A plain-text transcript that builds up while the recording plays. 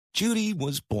Judy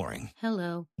was boring.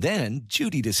 Hello. Then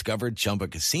Judy discovered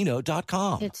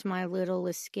ChumbaCasino.com. It's my little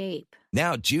escape.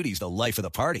 Now Judy's the life of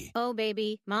the party. Oh,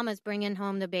 baby, mama's bringing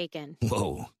home the bacon.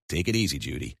 Whoa, take it easy,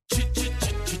 Judy.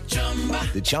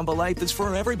 The Chumba life is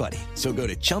for everybody. So go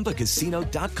to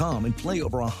ChumbaCasino.com and play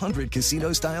over 100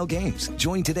 casino-style games.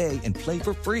 Join today and play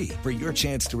for free for your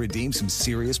chance to redeem some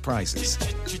serious prizes.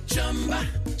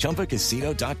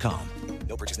 ChumbaCasino.com.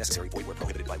 No purchase necessary. Void where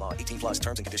prohibited by law. 18 plus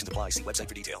terms and conditions apply. See website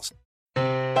for details.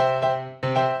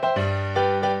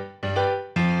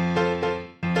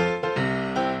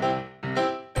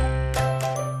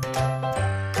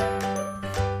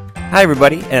 Hi,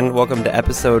 everybody, and welcome to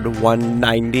episode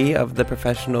 190 of the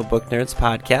Professional Book Nerds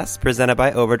podcast, presented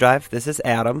by OverDrive. This is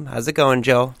Adam. How's it going,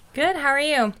 Jill? Good. How are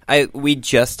you? We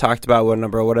just talked about what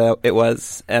it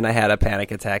was, and I had a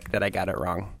panic attack that I got it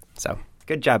wrong. So,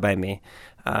 good job by me.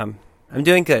 I'm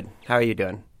doing good. How are you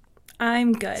doing?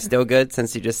 I'm good. Still good,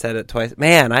 since you just said it twice.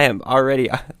 Man, I am already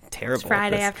terrible. It's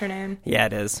Friday afternoon. Yeah,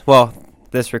 it is. Well,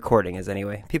 this recording is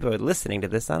anyway. People are listening to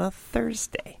this on a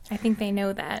Thursday. I think they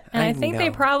know that. And I think they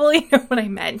probably know what I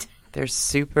meant. They're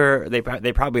super... They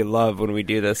probably love when we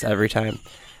do this every time.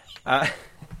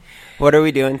 What are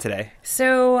we doing today?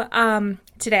 So,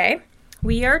 today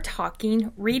we are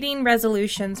talking reading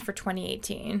resolutions for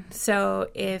 2018. So,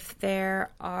 if there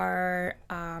are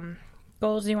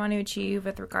goals you want to achieve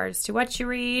with regards to what you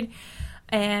read,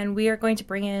 and we are going to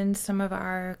bring in some of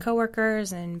our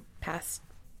coworkers and past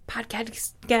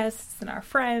podcast guests and our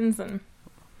friends and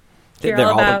hear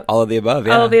all of the above.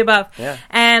 Yeah. All of the above. Yeah.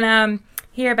 And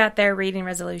hear about their reading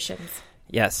resolutions.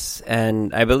 Yes,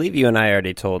 and I believe you and I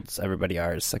already told everybody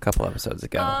ours a couple episodes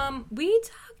ago. We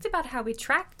talked about how we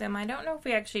tracked them. I don't know if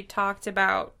we actually talked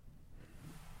about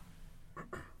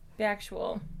the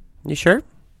actual... You sure?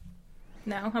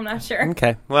 No, I'm not sure.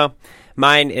 Okay. Well,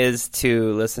 mine is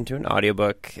to listen to an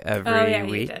audiobook every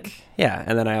week. You did. Yeah,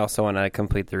 and then I also want to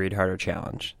complete the Read Harder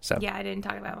challenge. So yeah, I didn't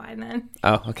talk about mine then.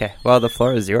 Oh, okay. Well, the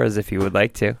floor is yours if you would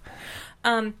like to.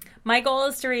 My goal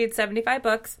is to read 75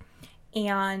 books,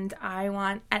 and I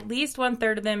want at least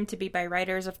 1/3 of them to be by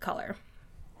writers of color.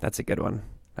 That's a good one.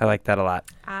 I like that a lot.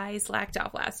 I slacked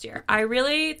off last year. I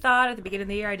really thought at the beginning of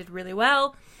the year I did really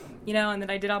well, and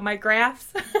then I did all my graphs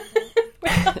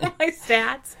with all my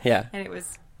stats. Yeah. And it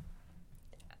was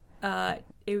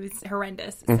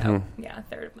horrendous. So, yeah,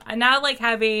 I'm not like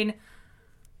having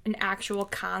an actual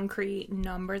concrete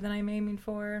number that I'm aiming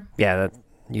for. Yeah, that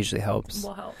usually helps.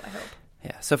 Will help, I hope.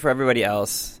 Yeah. So for everybody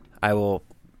else, I'm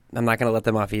not going to let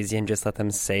them off easy and just let them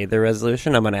say their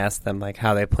resolution. I'm going to ask them like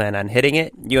how they plan on hitting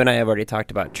it. You and I have already talked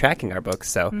about tracking our books,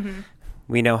 so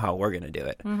we know how we're going to do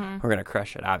it. We're going to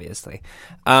crush it, obviously.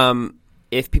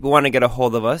 If people want to get a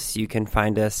hold of us, you can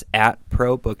find us at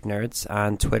ProBookNerds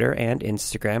on Twitter and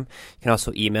Instagram. You can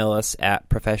also email us at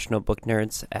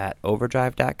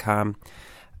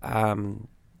professionalbooknerds@overdrive.com.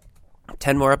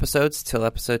 10 more episodes till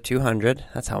episode 200.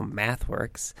 That's how math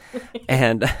works.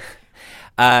 And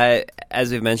as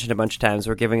we've mentioned a bunch of times,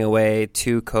 we're giving away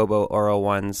 2 Kobo Oro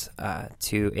ones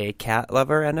to a cat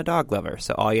lover and a dog lover.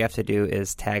 So all you have to do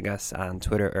is tag us on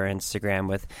Twitter or Instagram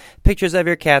with pictures of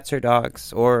your cats or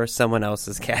dogs or someone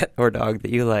else's cat or dog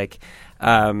that you like.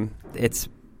 It's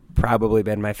probably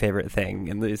been my favorite thing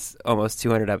in these almost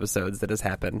 200 episodes that has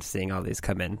happened, seeing all these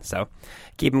come in. So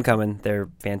keep them coming. They're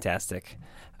fantastic.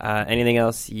 Anything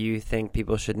else you think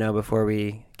people should know before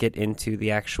we get into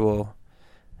the actual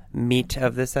meat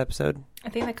of this episode? I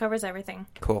think that covers everything.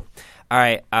 Cool. All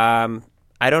right.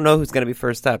 I don't know who's going to be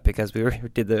first up because we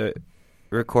did the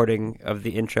recording of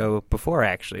the intro before,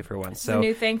 actually, for once. It's a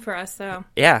new thing for us, though.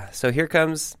 Yeah. So here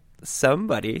comes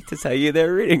somebody to tell you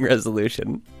their reading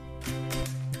resolution.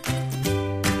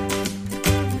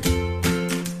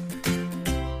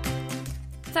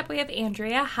 What's up? We have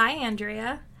Andrea. Hi,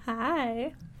 Andrea.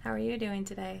 Hi. How are you doing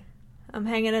today? I'm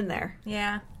hanging in there.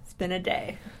 Yeah. It's been a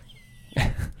day.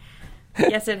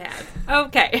 Yes, it has.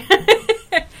 Okay.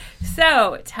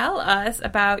 So, tell us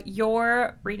about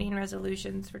your reading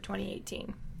resolutions for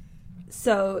 2018.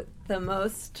 So, the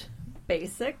most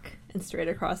basic and straight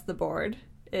across the board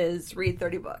is read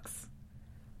 30 books.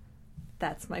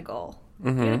 That's my goal.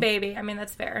 Mm-hmm. You're the baby. I mean,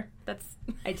 that's fair.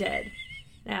 I did.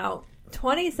 Now,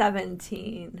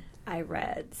 2017, I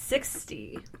read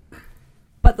 60,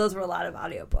 but those were a lot of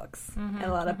audiobooks and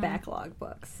a lot of backlog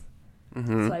books.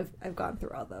 Mm-hmm. So I've gone through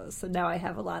all those. So now I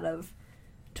have a lot of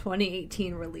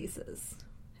 2018 releases,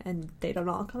 and they don't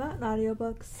all come out in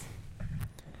audiobooks.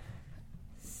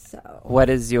 So what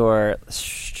is your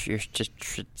strategy?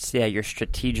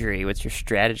 What's your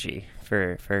strategy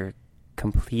for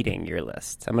completing your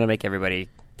list? I'm going to make everybody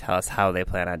tell us how they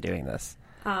plan on doing this.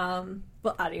 Well,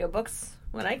 audiobooks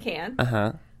when I can.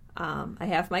 Uh-huh. I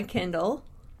have my Kindle,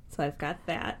 so I've got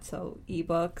that. So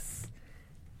ebooks.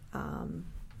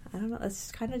 I don't know.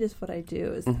 That's kind of just what I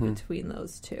do is between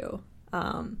those two.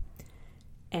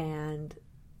 And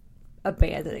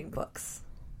abandoning books.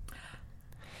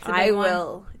 I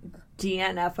will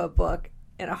DNF a book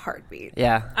in a heartbeat.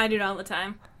 Yeah. I do it all the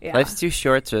time. Yeah. Life's too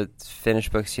short to finish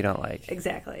books you don't like.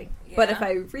 Exactly. Yeah. But if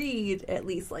I read at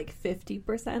least like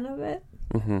 50% of it,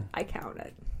 I count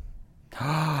it.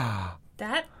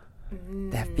 That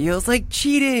feels like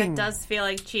cheating. It does feel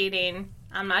like cheating.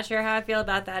 I'm not sure how I feel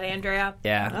about that, Andrea.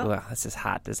 Yeah. Well, this is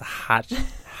hot. This is a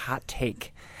hot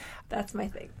take. That's my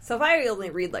thing. So if I only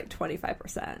read like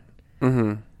 25%,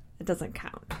 it doesn't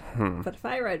count. But if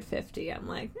I read 50, I'm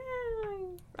like,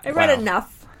 I read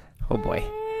enough. Oh, boy.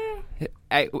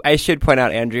 I should point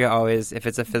out, Andrea always, if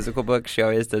it's a physical book, she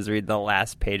always does read the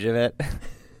last page of it.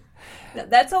 No,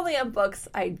 that's only on books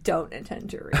I don't intend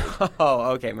to read.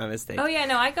 Oh, okay. My mistake. Oh, yeah,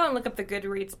 no, I go and look up the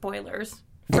Goodreads spoilers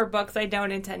for books I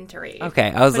don't intend to read. Okay,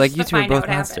 I was like, Just you to two are find out both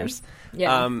what monsters.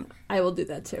 Yeah, I will do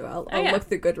that too. I'll yeah. look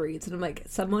through Goodreads and I'm like,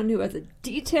 someone who has a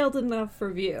detailed enough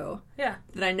review Yeah.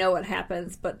 that I know what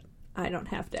happens, but I don't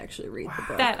have to actually read the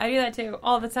book. I do that too,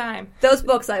 all the time. Those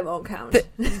books I won't count.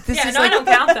 I don't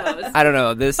count those. I don't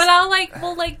know. This. But I'll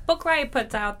Book Riot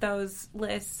puts out those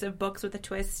lists of books with a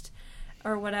twist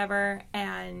or whatever,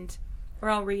 or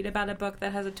I'll read about a book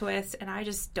that has a twist, and I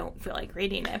just don't feel like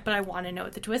reading it, but I want to know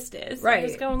what the twist is. Right. So I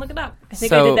just go and look it up. I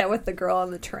think I did that with The Girl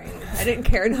on the Train. I didn't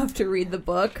care enough to read the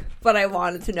book, but I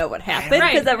wanted to know what happened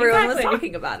because everyone was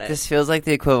talking about it. This feels like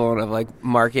the equivalent of like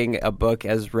marking a book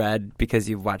as read because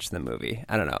you've watched the movie.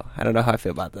 I don't know. I don't know how I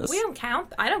feel about this. We don't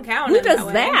count. I don't count. Who in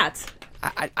does that?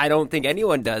 I don't think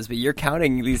anyone does, but you're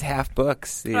counting these half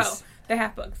books. They're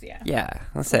half books, yeah. Yeah,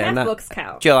 let's say Half books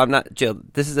count. Jill, I'm not Jill.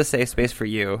 This is a safe space for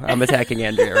you. I'm attacking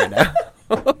Andrea right now.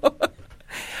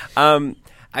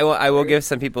 I will give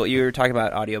some people. You were talking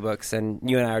about audiobooks, and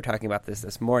you and I were talking about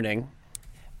this morning.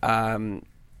 I'm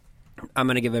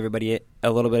going to give everybody a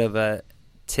little bit of a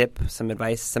tip, some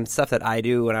advice, some stuff that I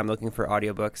do when I'm looking for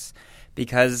audiobooks,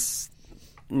 because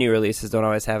new releases don't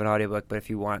always have an audiobook, but if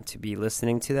you want to be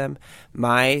listening to them,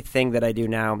 my thing that I do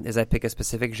now is I pick a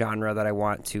specific genre that I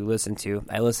want to listen to.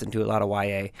 I listen to a lot of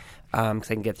YA because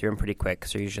I can get through them pretty quick,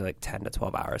 so usually like 10 to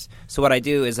 12 hours. So what I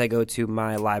do is I go to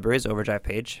my library's OverDrive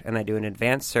page, and I do an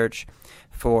advanced search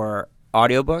for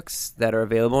audiobooks that are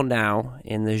available now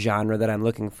in the genre that I'm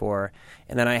looking for,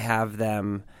 and then I have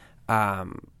them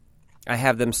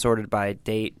sorted by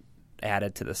date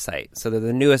added to the site. So they're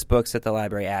the newest books that the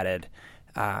library added,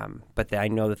 but I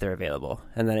know that they're available.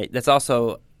 And then that's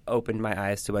also opened my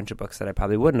eyes to a bunch of books that I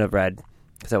probably wouldn't have read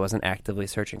because I wasn't actively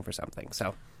searching for something.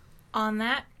 So on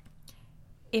that,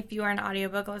 if you are an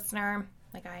audiobook listener,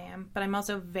 like I am, but I'm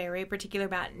also very particular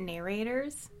about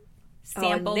narrators.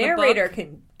 Sample a narrator the book.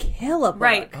 can kill a book.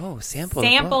 Right. Oh,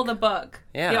 sample the book.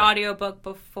 Yeah. The audiobook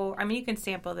before. I mean, you can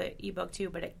sample the ebook too,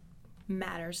 but it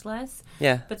matters less.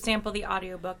 Yeah. But sample the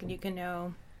audiobook and you can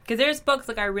know. Because there's books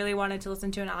like I really wanted to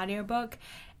listen to an audiobook,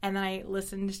 and then I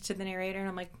listened to the narrator and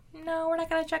I'm like, no, we're not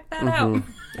going to check that out.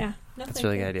 Yeah. That's a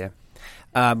really good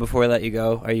idea. Before I let you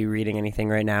go, are you reading anything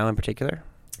right now in particular?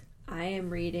 I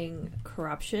am reading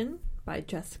Corruption by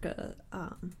Jessica.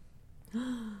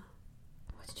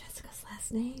 What's Jessica's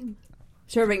last name?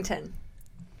 Shervington.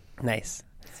 Nice.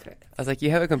 I was like,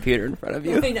 you have a computer in front of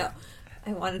you. I know.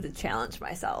 I wanted to challenge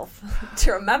myself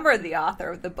to remember the author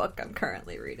of the book I'm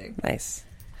currently reading. Nice.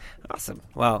 Awesome.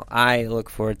 Well, I look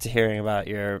forward to hearing about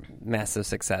your massive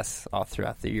success all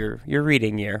throughout your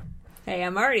reading year. Hey,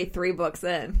 I'm already 3 books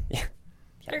in. Yeah.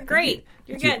 You're great.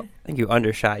 You're good. I think you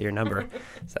undershot your number.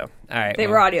 So, all right. They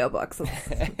were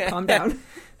audiobooks. Calm down.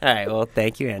 All right. Well,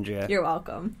 thank you, Andrea. You're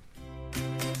welcome.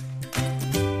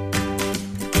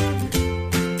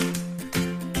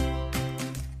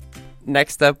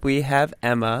 Next up, we have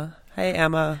Emma. Hey,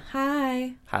 Emma.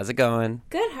 Hi. How's it going?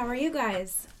 Good. How are you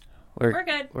guys? We're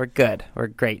good. We're good. We're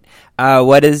great.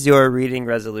 What is your reading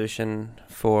resolution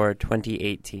for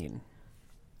 2018?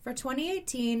 For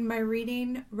 2018, my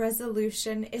reading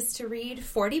resolution is to read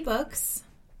 40 books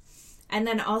and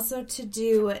then also to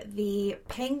do the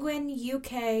Penguin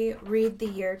UK Read the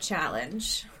Year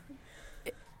Challenge.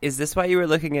 Is this why you were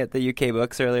looking at the UK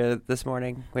books earlier this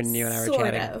morning when you and I were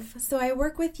chatting? Sort of. So I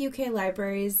work with UK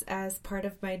libraries as part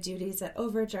of my duties at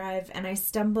OverDrive, and I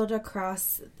stumbled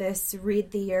across this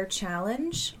Read the Year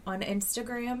challenge on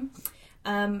Instagram.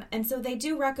 And so they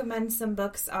do recommend some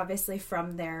books, obviously,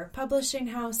 from their publishing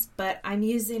house, but I'm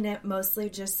using it mostly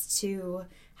just to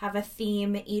have a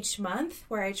theme each month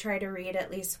where I try to read at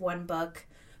least one book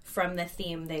from the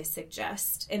theme they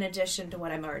suggest, in addition to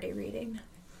what I'm already reading.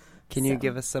 Can you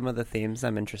give us some of the themes?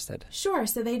 I'm interested. Sure.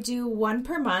 So they do one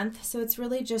per month. So it's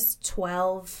really just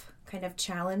 12 kind of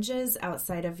challenges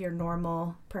outside of your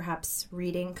normal, perhaps,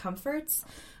 reading comforts.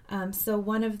 So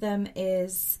one of them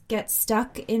is get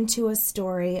stuck into a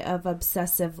story of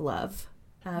obsessive love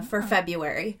for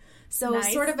February. So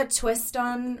Nice. sort of a twist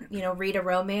on, read a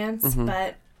romance,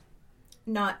 but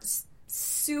not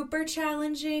super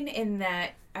challenging in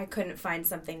that I couldn't find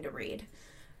something to read.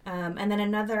 And then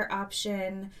another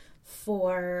option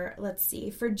for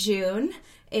June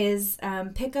is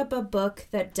pick up a book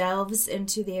that delves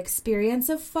into the experience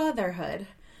of fatherhood.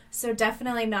 So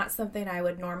definitely not something I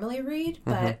would normally read,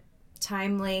 but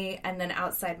timely and then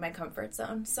outside my comfort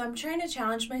zone. So I'm trying to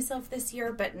challenge myself this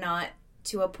year, but not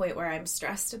to a point where I'm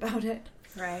stressed about it.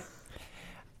 Right.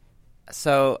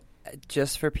 So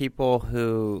just for people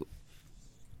who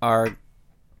are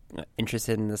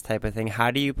interested in this type of thing, how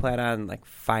do you plan on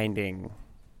finding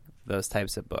those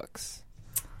types of books?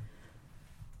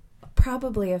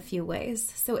 Probably a few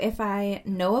ways. So if I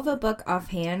know of a book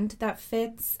offhand that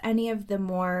fits any of the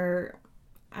more,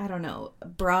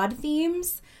 broad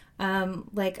themes,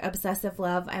 like obsessive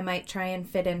love, I might try and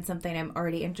fit in something I'm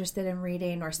already interested in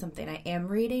reading or something I am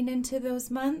reading into those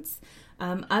months.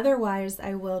 Otherwise,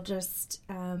 I will just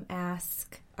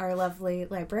ask our lovely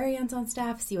librarians on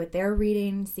staff, see what they're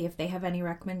reading, see if they have any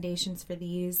recommendations for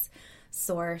these,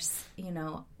 source,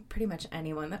 pretty much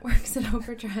anyone that works at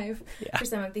OverDrive for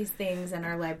some of these things, and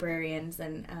our librarians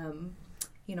and,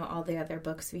 all the other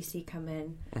books we see come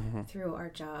in through our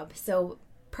job. So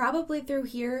probably through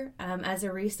here as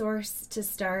a resource to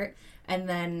start, and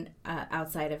then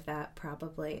outside of that,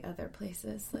 probably other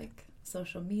places like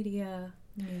social media,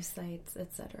 news sites,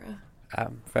 etc.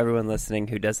 For everyone listening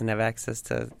who doesn't have access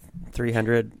to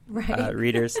 300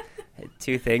 readers,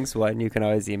 two things. One, you can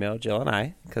always email Jill and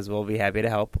I because we'll be happy to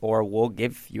help, or we'll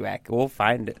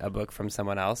find a book from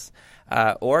someone else,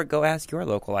 or go ask your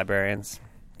local librarians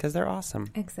because they're awesome.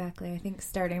 Exactly. I think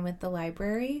starting with the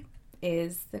library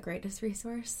is the greatest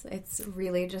resource. It's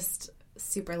really just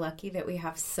super lucky that we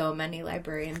have so many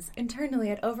librarians internally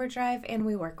at OverDrive, and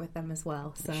we work with them as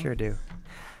well. So Sure do.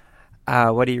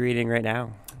 What are you reading right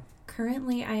now?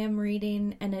 Currently, I am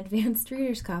reading an advanced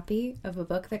reader's copy of a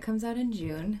book that comes out in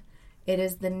June. It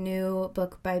is the new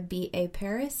book by B.A.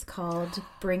 Paris called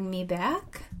Bring Me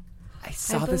Back. I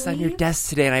saw this on your desk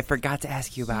today, and I forgot to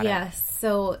ask you about it. Yes,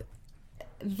 so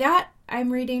that I'm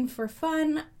reading for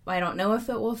fun. I don't know if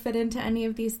it will fit into any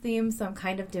of these themes, so I'm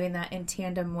kind of doing that in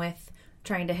tandem with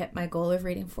trying to hit my goal of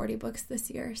reading 40 books this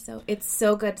year. So it's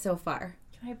so good so far.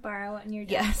 Can I borrow it in your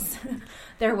desk? Yes.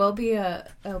 There will be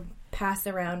a pass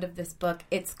around of this book.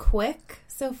 It's quick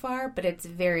so far, but it's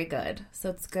very good. So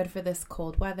it's good for this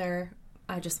cold weather.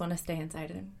 I just want to stay inside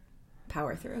and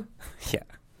power through. Yeah.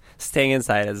 Staying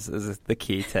inside is the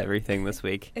key to everything this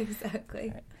week.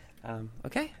 Exactly. Right.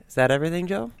 Okay. Is that everything,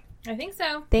 Jill? I think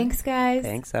so. Thanks, guys.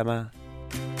 Thanks, Emma.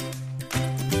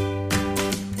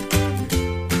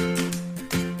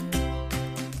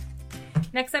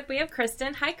 Next up, we have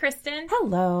Kristen. Hi, Kristen.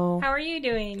 Hello. How are you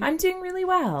doing? I'm doing really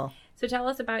well. So tell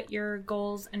us about your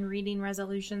goals and reading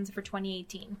resolutions for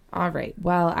 2018. All right.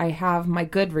 Well, I have my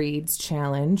Goodreads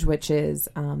challenge, which is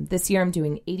this year I'm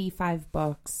doing 85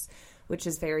 books, which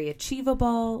is very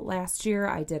achievable. Last year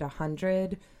I did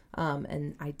 100,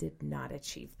 and I did not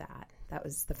achieve that. That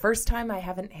was the first time I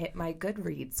haven't hit my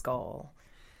Goodreads goal.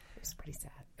 It was pretty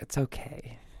sad. It's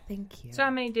okay. Thank you. So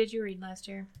how many did you read last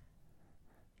year?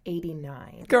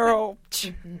 89. Girl.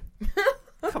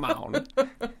 Come on.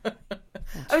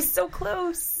 I was so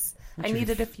close. I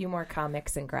needed a few more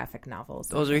comics and graphic novels.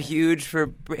 Those are huge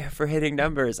for hitting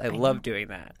numbers. I love doing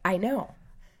that. I know.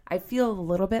 I feel a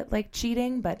little bit like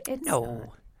cheating, but it's not.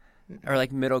 Or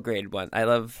middle grade one. I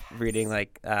love reading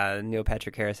Neil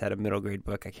Patrick Harris had a middle grade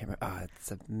book. I can't remember. Oh,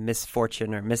 it's a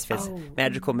Misfortune or Misfits,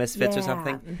 Magical Misfits or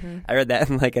something. Mm-hmm. I read that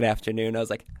in an afternoon. I was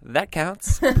like, that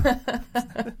counts.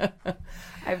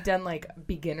 I've done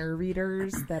beginner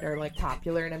readers that are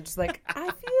popular, and I'm just I feel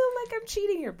like I'm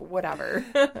cheating here, but whatever.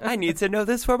 I need to know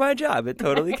this for my job. It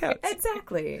totally counts.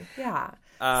 Exactly. Yeah.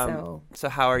 So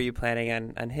how are you planning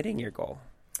on hitting your goal?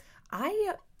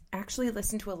 I actually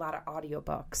listen to a lot of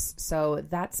audiobooks, so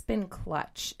that's been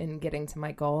clutch in getting to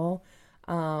my goal.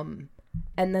 And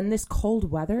then this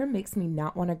cold weather makes me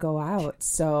not want to go out,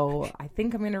 so I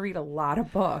think I'm going to read a lot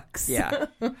of books. Yeah.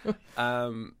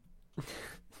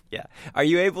 Yeah. Are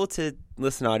you able to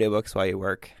listen to audiobooks while you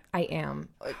work? I am.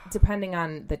 Depending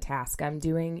on the task I'm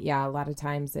doing, yeah, a lot of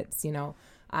times it's,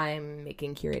 I'm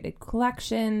making curated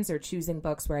collections or choosing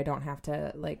books where I don't have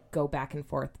to go back and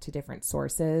forth to different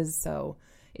sources. So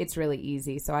it's really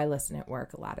easy. So I listen at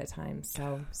work a lot of times.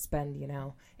 So spend,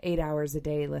 8 hours a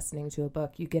day listening to a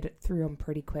book. You get it through them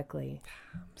pretty quickly.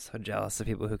 I'm so jealous of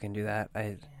people who can do that.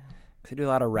 I do a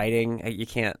lot of writing. You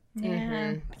can't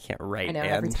write. I know. And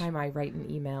Every time I write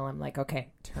an email, I'm like, okay,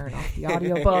 turn off the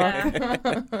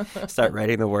audiobook. start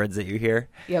writing the words that you hear.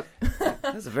 Yep.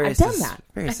 That's a very I've done that.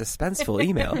 very suspenseful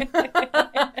email.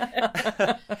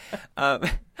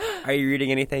 Are you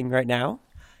reading anything right now?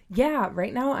 Yeah,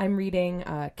 right now I'm reading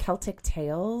Celtic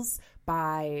Tales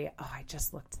by, I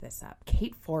just looked this up,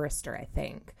 Kate Forrester, I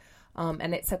think.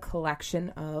 And it's a collection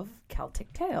of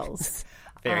Celtic tales.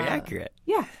 Very accurate.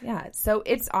 Yeah. So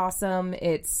it's awesome.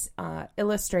 It's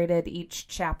illustrated. Each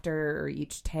chapter or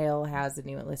each tale has a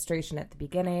new illustration at the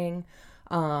beginning.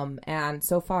 And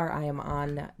so far I am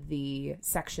on the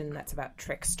section that's about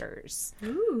tricksters.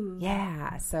 Ooh.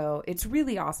 Yeah. So it's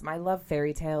really awesome. I love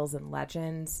fairy tales and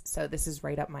legends. So this is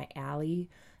right up my alley.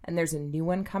 And there's a new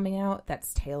one coming out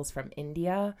that's Tales from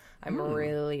India. I'm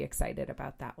really excited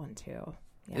about that one too.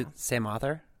 Yeah. Same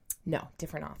author? No,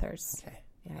 different authors. Okay.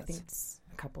 Yeah, I think it's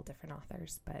a couple different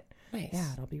authors, but Nice.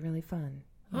 yeah, it'll be really fun.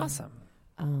 Awesome.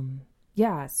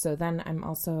 Yeah, so then I'm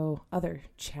also other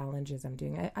challenges I'm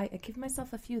doing. I give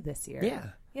myself a few this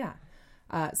year. Yeah.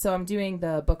 So I'm doing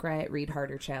the Book Riot Read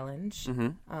Harder Challenge.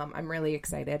 I'm really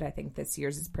excited. I think this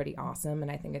year's is pretty awesome,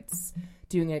 and I think it's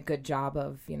doing a good job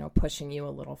of, pushing you a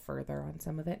little further on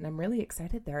some of it. And I'm really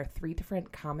excited. There are 3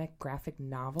 different comic graphic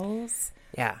novels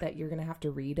that you're going to have to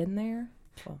read in there.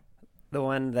 Cool. The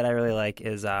one that I really like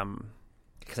is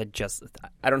because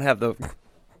I don't have the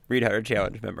Read Harder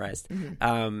Challenge memorized.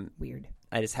 Weird.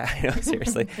 I just have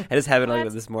seriously. I just have it on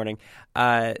this morning.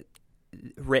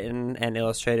 Written and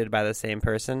illustrated by the same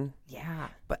person. Yeah.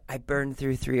 But I burned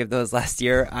through 3 of those last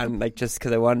year on just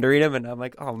because I wanted to read them, and I'm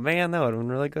like, oh man, that would have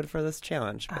been really good for this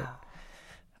challenge. But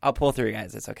I'll pull through,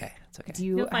 guys. It's okay. It's okay.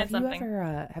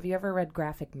 Have you ever read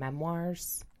graphic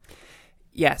memoirs?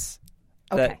 Yes.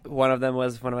 Okay. One of them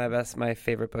was one of my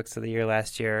favorite books of the year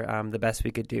last year. The Best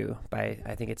We Could Do by,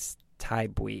 I think it's Tai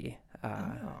Bui.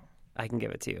 I can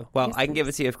give it to you. Well, yes, I can give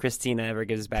it to you if Christina ever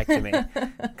gives it back to me,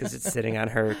 because it's sitting on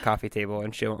her coffee table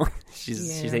and she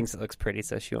thinks it looks pretty,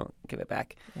 so she won't give it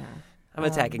back. Yeah. I'm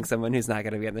attacking someone who's not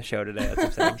going to be on the show today.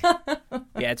 That's what I'm saying.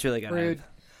 Yeah, it's really good. Rude.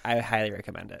 I highly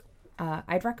recommend it.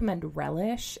 I'd recommend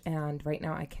Relish, and right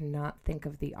now I cannot think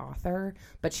of the author,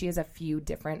 but she has a few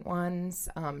different ones.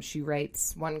 She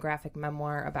writes one graphic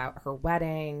memoir about her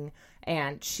wedding,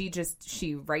 and she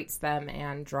writes them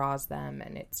and draws them,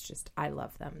 and it's just, I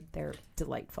love them. They're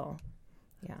delightful.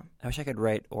 Yeah. I wish I could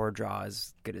write or draw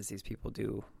as good as these people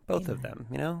do. Both of them,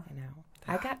 I know.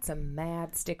 I got some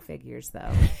mad stick figures,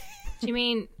 though. Do you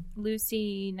mean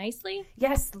Lucy Nicely?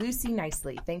 Yes, Lucy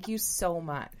Nicely. Thank you so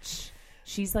much.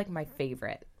 She's like my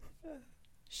favorite.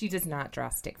 She does not draw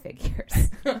stick figures.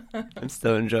 I'm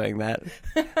still enjoying that.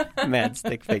 Mad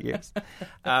stick figures.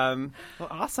 Well,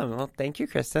 awesome. Well, thank you,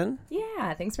 Kristen.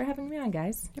 Yeah, thanks for having me on,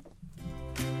 guys. Yep.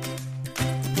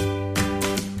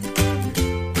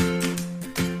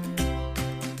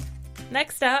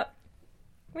 Next up,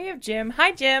 we have Jim.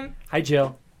 Hi, Jim. Hi,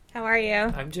 Jill. How are you?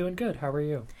 I'm doing good. How are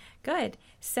you? Good.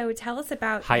 So tell us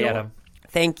about Hi, Adam.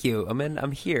 Thank you.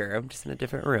 I'm here. I'm just in a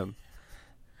different room.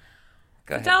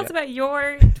 Tell us about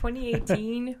your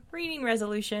 2018 reading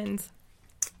resolutions.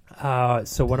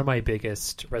 So one of my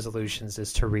biggest resolutions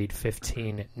is to read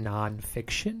 15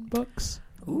 nonfiction books.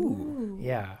 Ooh.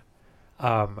 Yeah.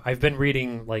 I've been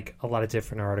reading a lot of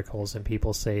different articles, and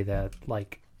people say that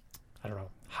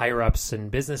higher ups in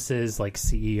businesses, like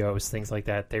CEOs, things like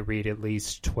that, they read at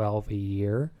least 12 a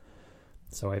year.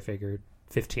 So I figured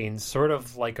 15 is sort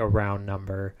of like a round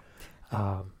number.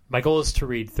 My goal is to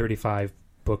read 35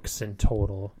 books in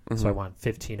total, so I want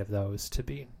 15 of those to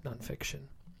be nonfiction.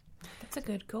 That's a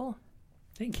good goal.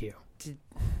 Thank you.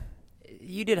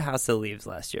 You did House of Leaves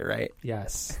last year, right?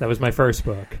 Yes, that was my first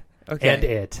book. Okay. And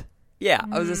it. Yeah,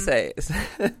 I was going to say, so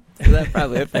that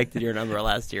probably affected your number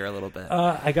last year a little bit.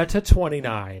 I got to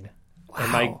 29,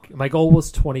 wow. And my goal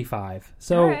was 25,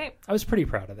 so right. I was pretty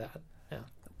proud of that. Yeah.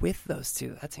 With those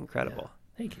two, that's incredible.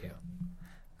 Yeah. Thank you.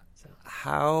 So.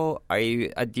 How are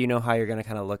you, do you know how you're going to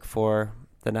kind of look for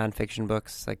the nonfiction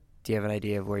books? Do you have an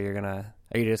idea of where you're going to,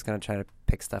 are you just going to try to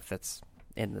pick stuff that's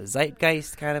in the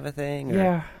zeitgeist kind of a thing? Or?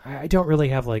 Yeah, I don't really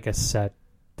have a set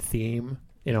theme.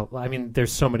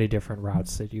 There's so many different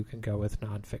routes that you can go with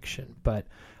nonfiction, but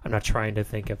I'm not trying to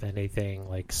think of anything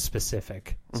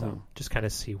specific. So just kind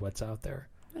of see what's out there.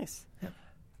 Nice.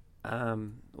 Yeah.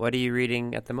 What are you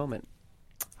reading at the moment?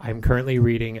 I'm currently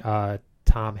reading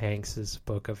Tom Hanks's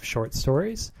book of short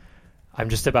stories. I'm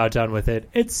just about done with it.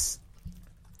 It's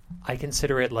I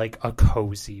consider it like a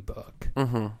cozy book.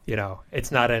 Mm-hmm. You know,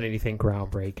 it's not anything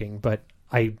groundbreaking, but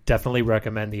I definitely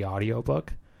recommend the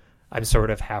audiobook. I'm sort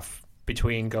of half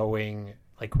between going,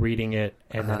 like, reading it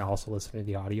and then also listening to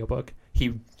the audiobook.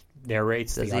 He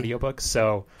narrates the audiobook,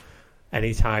 so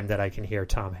anytime that I can hear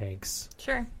Tom Hanks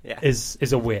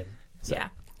is a win. So, Yeah.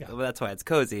 Well, that's why it's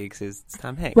cozy, because it's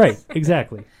Tom Hanks. Right,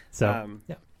 exactly. So,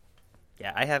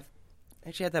 Yeah, I have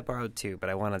actually had that borrowed too, but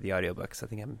I wanted the audiobook, so I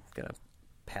think I'm going to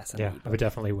pass on the yeah, ebook. I would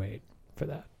definitely wait for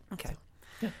that. Okay.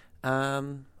 Yeah.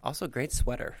 Also, great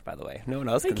sweater, by the way. No one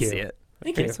else Thank can you. see it.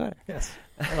 Thank Great you. sweater. Yes,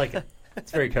 I like it.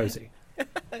 It's very cozy.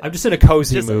 I'm just in a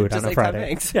cozy mood just on a like Tom Friday.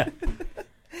 Hanks.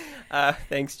 Yeah.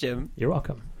 Thanks, Jim. You're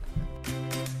welcome.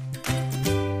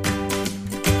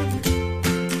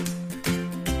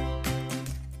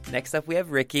 Next up, we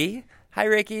have Ricky. Hi,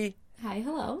 Ricky. Hi,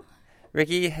 hello.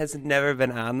 Ricky has never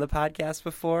been on the podcast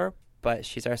before, but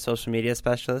she's our social media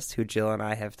specialist, who Jill and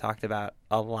I have talked about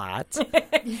a lot.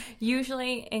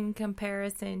 Usually in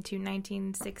comparison to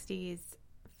 1960s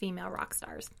female rock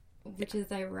stars. Which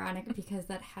is ironic because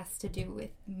that has to do with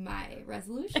my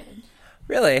resolution.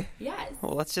 Really? Yes.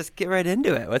 Well, let's just get right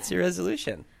into it. What's your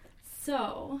resolution?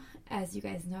 So, as you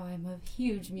guys know, I'm a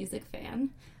huge music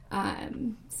fan.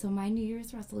 So my New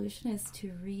Year's resolution is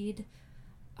to read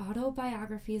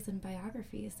autobiographies and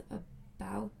biographies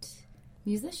about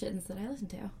musicians that I listen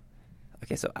to.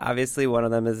 Okay, so obviously one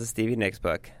of them is a Stevie Nicks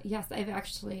book. Yes, I've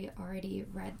actually already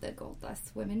read the Gold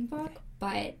Dust Women book,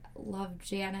 but Love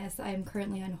Janice I'm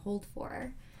currently on hold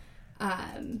for.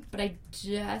 But I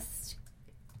just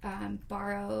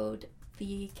borrowed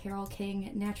the Carole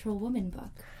King Natural Woman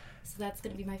book. So that's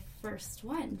going to be my first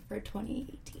one for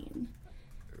 2018.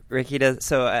 Ricky does.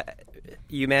 So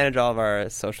you manage all of our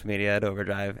social media at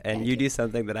OverDrive, and you do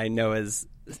something that I know is,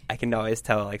 I can always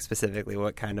tell, like, specifically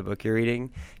what kind of book you're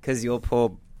reading, because you'll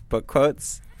pull book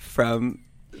quotes from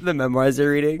the memoirs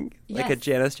you're reading, like a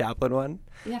Janis Joplin one.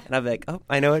 Yeah. And I'll be like, oh,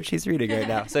 I know what she's reading right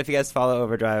now. So if you guys follow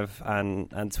OverDrive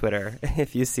on Twitter,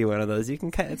 if you see one of those, you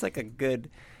can it's like a good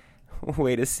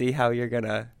way to see what you're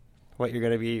gonna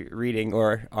be reading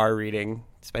or are reading,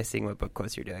 just by seeing what book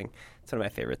quotes you're doing. It's one of my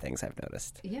favorite things I've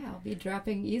noticed. Yeah, I'll be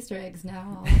dropping Easter eggs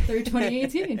now all through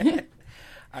 2018.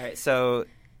 All right, so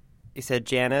you said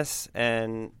Janis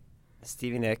and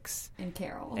Stevie Nicks and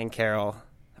Carole.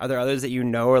 Are there others that you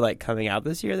know are, like, coming out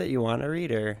this year that you want to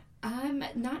read, or?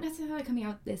 Not necessarily coming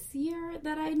out this year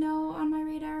that I know on my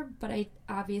radar, but I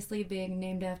obviously, being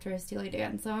named after a Steely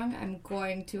Dan song, I'm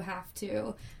going to have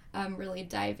to really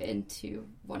dive into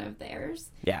one of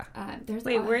theirs. Yeah.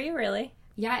 Wait, were you really?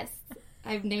 Yes.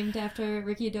 I've named after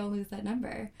Ricky Don't Lose That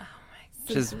Number. Oh my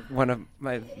Which is one of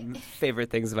my favorite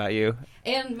things about you.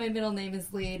 And my middle name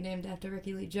is Lee, named after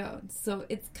Ricky Lee Jones. So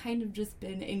it's kind of just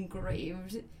been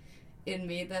engraved in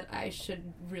me that I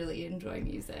should really enjoy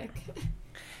music.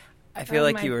 I feel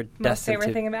like you were destined most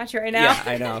favorite thing about you right now. Yeah,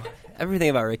 I know. Everything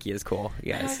about Ricky is cool,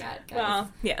 you guys. Oh, God, guys.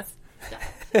 Well, yes.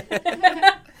 All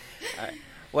right.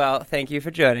 Well, thank you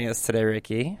for joining us today,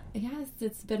 Ricky. Yes,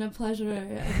 it's been a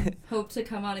pleasure. I hope to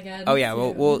come on again. Oh yeah,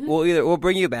 soon. we'll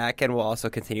bring you back, and we'll also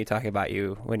continue talking about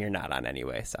you when you're not on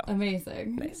anyway. So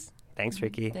amazing. Nice. Thanks,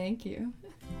 Ricky. Thank you.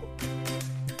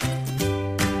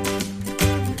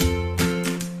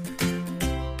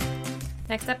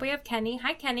 Next up, we have Kenny.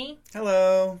 Hi, Kenny.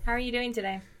 Hello. How are you doing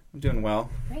today? I'm doing well.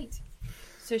 Great.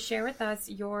 So share with us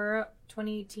your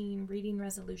 2018 reading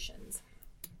resolutions.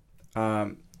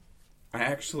 I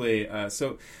actually,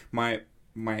 so my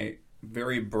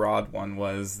very broad one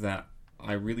was that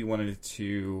I really wanted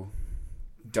to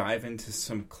dive into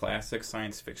some classic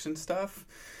science fiction stuff.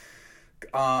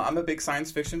 I'm a big science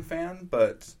fiction fan,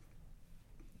 but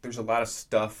there's a lot of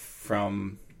stuff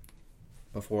from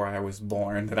before I was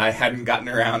born that I hadn't gotten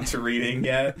around to reading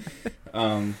yet.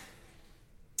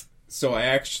 So I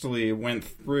actually went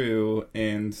through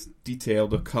and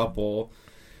detailed a couple,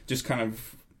 just kind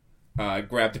of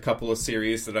grabbed a couple of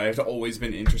series that I've always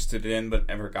been interested in but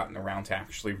never gotten around to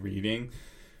actually reading.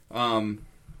 Top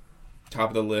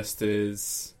of the list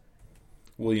is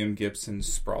William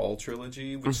Gibson's Sprawl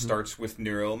trilogy, which starts with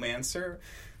Neuromancer.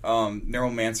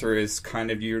 Neuromancer is kind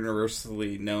of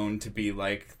universally known to be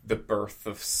like the birth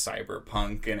of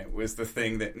cyberpunk, and it was the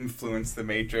thing that influenced the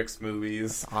Matrix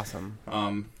movies. That's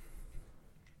awesome.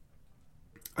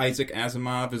 Isaac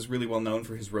Asimov is really well known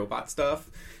for his robot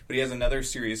stuff, but he has another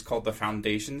series called the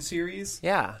Foundation series.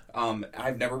 Yeah.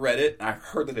 I've never read it. I've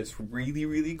heard that it's really,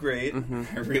 really great.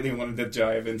 I really wanted to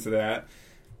dive into that.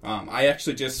 I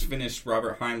actually just finished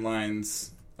Robert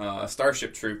Heinlein's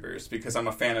Starship Troopers because I'm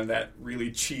a fan of that really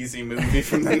cheesy movie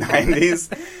from the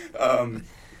 90s.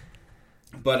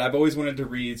 But I've always wanted to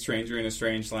read Stranger in a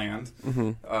Strange Land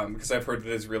because I've heard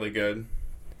that it's really good.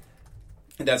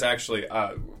 And that's actually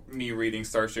me reading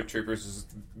Starship Troopers is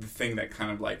the thing that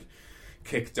kind of like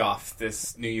kicked off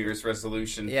this New Year's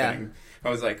resolution thing. I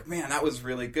was like, man, that was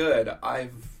really good.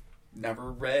 I've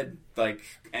never read like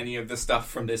any of the stuff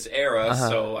from this era,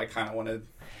 so I kind of want to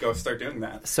go start doing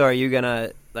that. So are you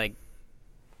gonna like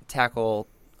tackle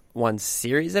one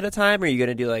series at a time, or are you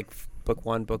gonna do like book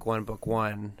one, book one, book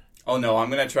one? Oh no, I'm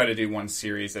gonna try to do one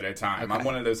series at a time. Okay. I'm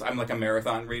one of those. I'm like a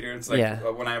marathon reader. It's like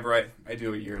whenever I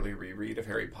do a yearly reread of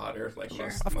Harry Potter, like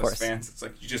most fans, it's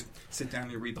like you just sit down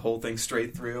and you read the whole thing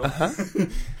straight through.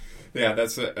 Yeah,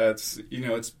 that's it's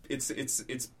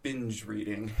binge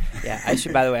reading. Yeah, I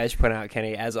should. By the way, I should point out,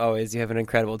 Kenny, as always, you have an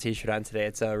incredible T-shirt on today.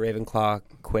 It's a Ravenclaw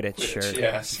Quidditch shirt.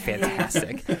 Yes,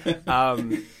 fantastic.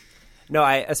 No,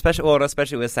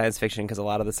 especially with science fiction, because a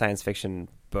lot of the science fiction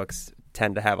books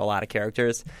tend to have a lot of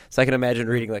characters. So I can imagine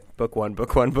reading like book one,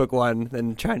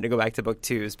 then trying to go back to book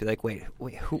two is be like, wait,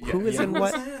 who is in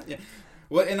what? Yeah.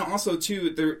 Well, and also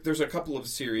too, there's a couple of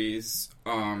series.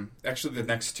 Actually, the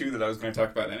next two that I was going to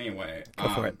talk about anyway. Go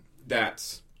for it.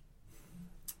 That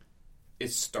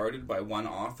it's started by one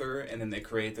author, and then they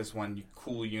create this one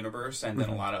cool universe, and then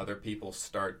a lot of other people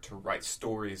start to write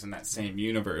stories in that same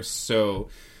universe. So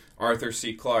Arthur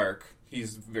C. Clarke,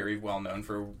 he's very well known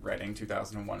for writing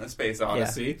 2001: A Space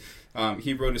Odyssey. Yeah.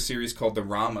 He wrote a series called the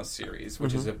Rama series,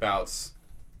 which is about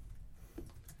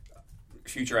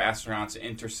future astronauts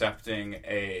intercepting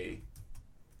a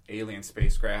alien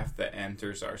spacecraft that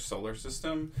enters our solar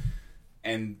system.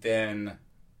 And then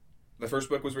the first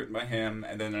book was written by him,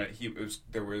 and then the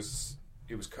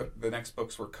next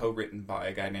books were co-written by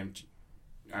a guy named,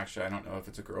 actually I don't know if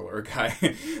it's a girl or a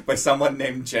guy, by someone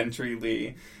named Gentry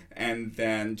Lee. And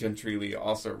then Gentry Lee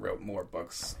also wrote more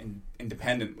books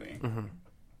independently.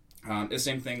 The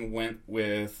same thing went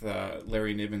with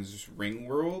Larry Niven's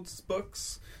Ringworlds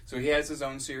books. So he has his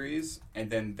own series, and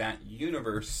then that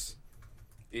universe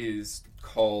is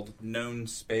called Known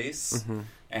Space,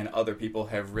 and other people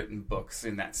have written books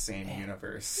in that same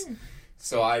universe.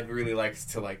 So I'd really like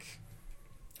to,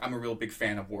 I'm a real big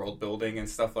fan of world building and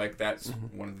stuff like that. It's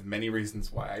one of the many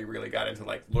reasons why I really got into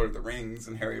Lord of the Rings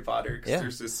and Harry Potter, because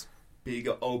there's this big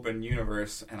open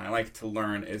universe, and I like to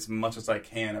learn as much as I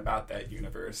can about that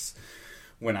universe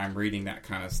when I'm reading that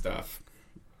kind of stuff.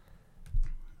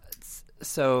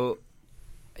 So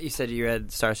you said you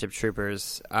read Starship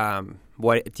Troopers.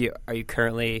 What are you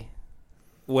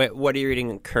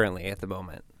reading currently at the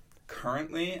moment?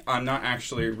 Currently, I'm not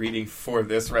actually reading for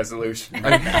this resolution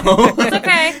right now. That's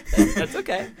okay. That's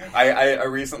okay. I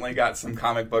recently got some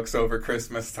comic books over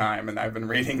Christmas time, and I've been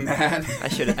reading that. I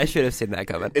should have seen that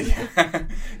coming.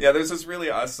 Yeah, there's this really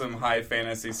awesome high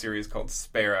fantasy series called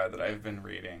Spera that I've been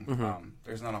reading.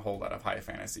 There's not a whole lot of high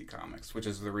fantasy comics, which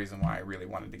is the reason why I really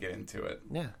wanted to get into it.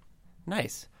 Yeah,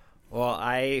 nice. Well,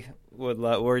 I would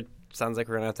love. Sounds like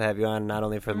we're going to have you on not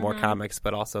only for more comics,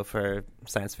 but also for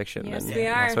science fiction and all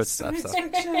sorts of stuff.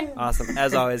 So. Awesome.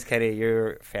 As always, Kenny,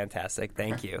 you're fantastic.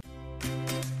 Thank you.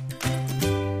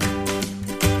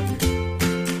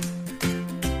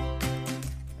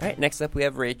 All right, next up we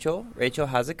have Rachel. Rachel,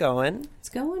 how's it going? It's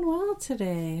going well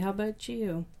today. How about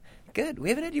you? Good. We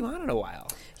haven't had you on in a while.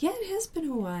 Yeah, it has been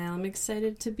a while. I'm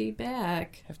excited to be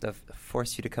back. I have to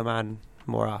force you to come on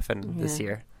more often this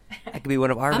year. That could be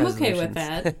one of our resolutions. I'm okay with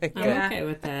that. I'm okay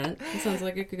with that. It sounds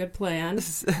like a good plan.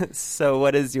 So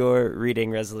what is your reading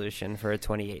resolution for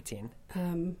 2018?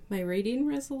 My reading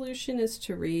resolution is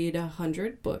to read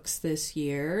 100 books this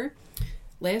year.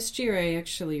 Last year I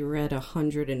actually read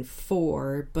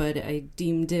 104, but I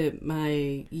deemed it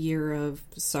my year of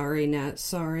sorry, not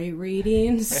sorry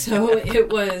reading. So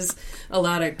it was a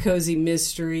lot of cozy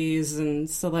mysteries and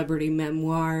celebrity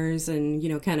memoirs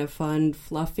and, kind of fun,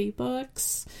 fluffy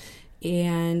books.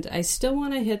 And I still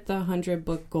want to hit the 100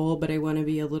 book goal, but I want to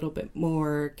be a little bit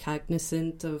more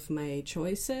cognizant of my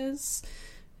choices.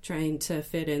 Trying to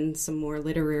fit in some more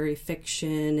literary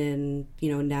fiction and,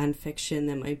 nonfiction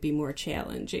that might be more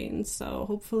challenging. So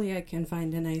hopefully I can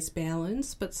find a nice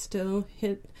balance, but still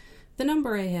hit the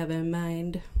number I have in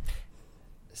mind.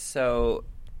 So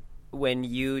when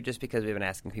you, just because we've been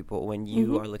asking people, when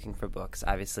you are looking for books,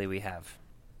 obviously we have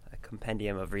a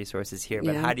compendium of resources here,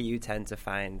 but how do you tend to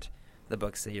find the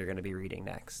books that you're going to be reading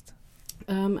next?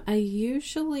 I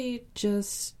usually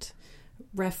just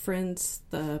reference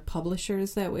the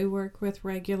publishers that we work with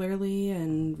regularly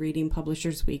and reading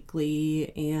Publishers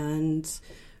Weekly and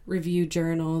review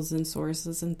journals and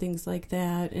sources and things like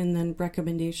that, and then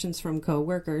recommendations from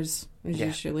coworkers is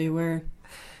usually where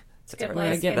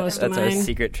I get most of mine. That's our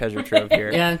secret treasure trove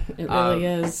here. Yeah, it really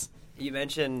is. You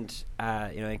mentioned,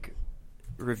 like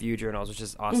review journals, which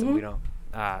is awesome. Mm-hmm. We don't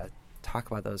talk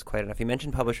about those quite enough. You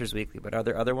mentioned Publishers Weekly, but are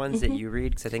there other ones that you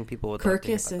read? Because I think people would.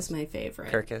 Kirkus is my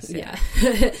favorite. Kirkus, yeah.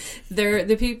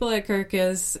 The people at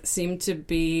Kirkus seem to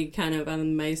be kind of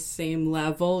on my same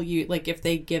level. You like if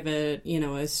they give it,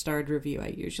 a starred review, I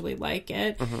usually like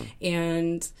it.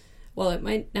 And while it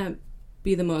might not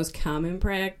be the most common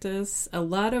practice, a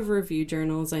lot of review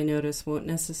journals I notice won't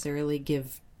necessarily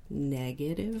give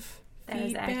negative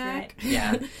feedback.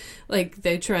 Yeah. Like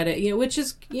they try to, which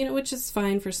is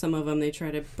fine for some of them. They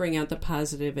try to bring out the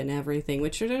positive in everything,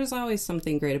 which there's always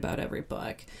something great about every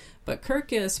book. But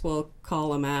Kirkus will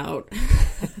call them out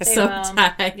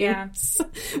sometimes,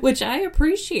 which I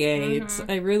appreciate.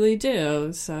 I really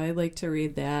do. So I like to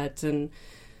read that, and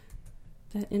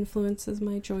that influences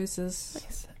my choices.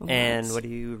 Nice. And what are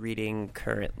you reading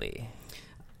currently?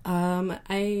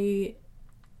 I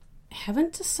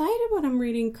haven't decided what I'm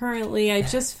reading currently. I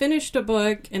just finished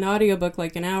an audiobook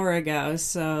like an hour ago.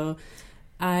 So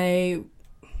the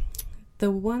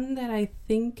one that I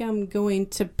think I'm going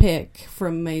to pick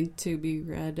from my to be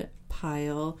read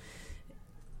pile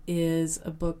is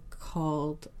a book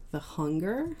called The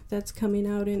Hunger that's coming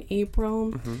out in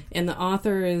April. And the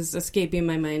author is escaping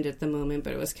my mind at the moment,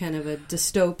 but it was kind of a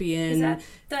dystopian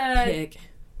pick.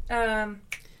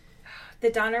 The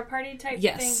Donner Party type thing?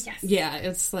 Yes. Yeah,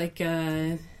 it's like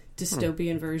a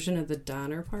dystopian version of the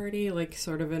Donner Party, like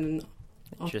sort of an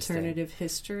alternative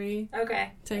history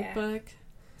type book.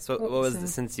 So what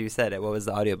was since you said it, what was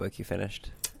the audiobook you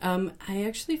finished? I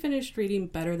actually finished reading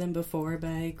Better Than Before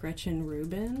by Gretchen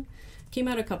Rubin. Came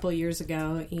out a couple years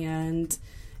ago, and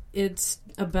it's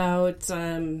about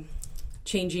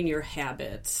changing your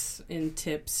habits and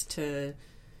tips to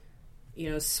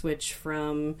switch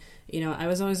from, I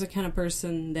was always the kind of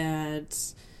person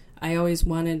that I always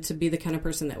wanted to be the kind of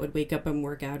person that would wake up and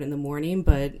work out in the morning,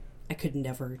 but I could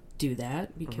never do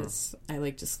that because I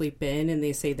like to sleep in, and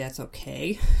they say that's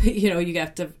okay. You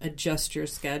have to adjust your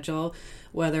schedule,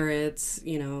 whether it's,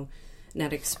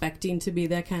 not expecting to be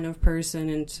that kind of person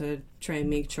and to try and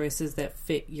make choices that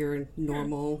fit your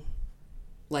normal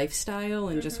lifestyle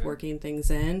and just working things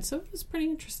in. So it was pretty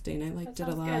interesting. I liked it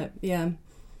a lot. Good. Yeah.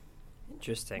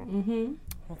 Interesting.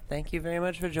 Well, thank you very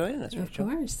much for joining us, Rachel.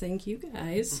 Of course. Thank you,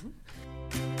 guys.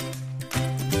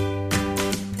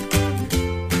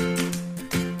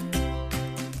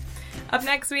 Up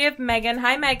next, we have Megan.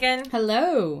 Hi, Megan.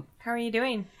 Hello. How are you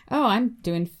doing? Oh, I'm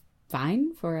doing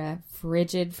fine for a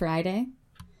frigid Friday.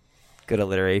 Good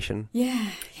alliteration. Yeah.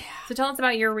 So tell us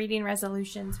about your reading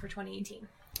resolutions for 2018.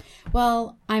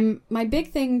 Well, my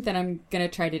big thing that I'm going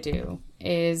to try to do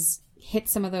is hit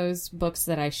some of those books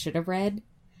that I should have read.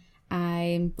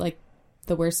 I'm like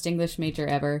the worst English major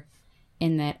ever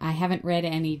in that I haven't read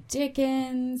any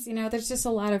Dickens. There's just a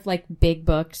lot of like big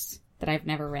books that I've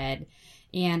never read.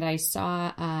 And I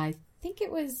saw, I think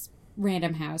it was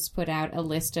Random House put out a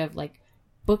list of like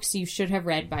books you should have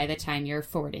read by the time you're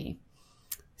 40.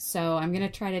 So I'm going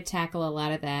to try to tackle a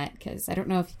lot of that because I don't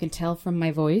know if you can tell from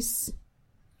my voice,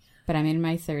 but I'm in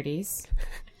my 30s.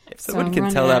 If someone can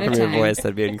tell that from your voice,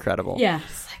 that'd be incredible. Yeah.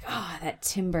 It's like, oh, that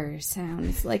timbre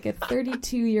sounds like a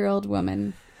 32-year-old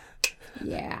woman.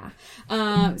 Yeah.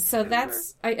 So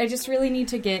that's, I just really need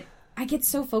to I get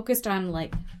so focused on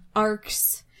like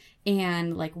arcs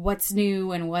and like what's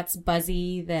new and what's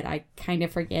buzzy that I kind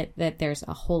of forget that there's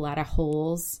a whole lot of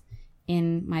holes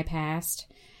in my past.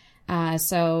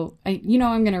 So I'm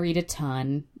going to read a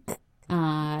ton.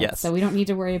 Yes. So we don't need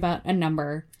to worry about a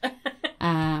number.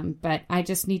 But I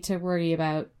just need to worry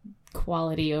about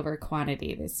quality over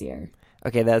quantity this year.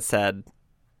 Okay, that said,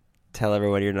 tell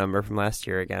everyone your number from last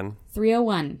year again.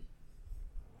 301.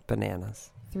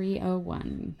 Bananas.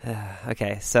 301.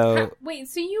 Okay, so... Wait,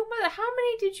 so how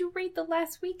many did you read the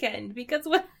last weekend? Because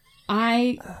when...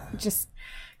 I just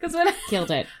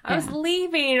killed it. I was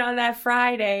leaving on that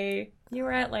Friday. You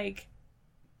were at like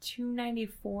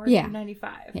 294,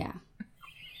 295. Yeah.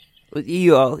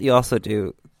 You also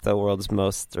do the world's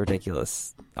most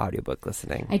ridiculous audiobook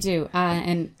listening. I do.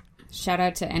 And shout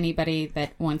out to anybody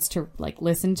that wants to like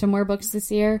listen to more books this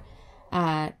year.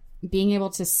 Being able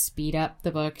to speed up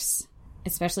the books,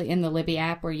 especially in the Libby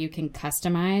app where you can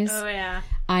customize. Oh, yeah.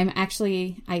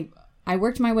 I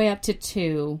worked my way up to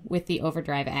 2 with the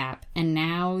OverDrive app. And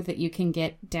now that you can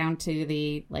get down to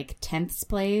the like 10th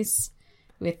place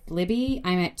with Libby,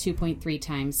 I'm at 2.3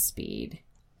 times speed.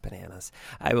 Bananas.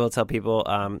 I will tell people,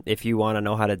 if you want to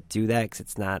know how to do that, because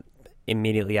it's not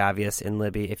immediately obvious in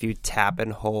Libby, if you tap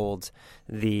and hold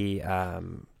the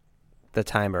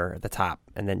timer at the top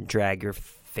and then drag your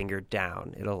finger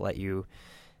down, it'll let you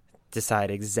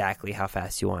decide exactly how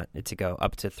fast you want it to go,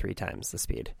 up to 3 times the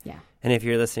speed. Yeah. And if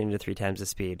you're listening to 3 times the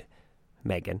speed,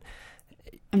 Megan,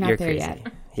 I'm not you're there crazy.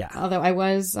 yet. Yeah. Although I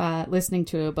was listening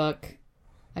to a book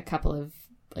a couple of,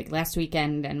 last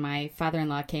weekend, and my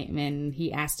father-in-law came in.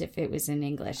 He asked if it was in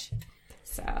English.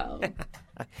 So.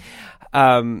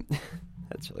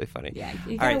 That's really funny. Yeah,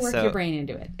 you gotta work your brain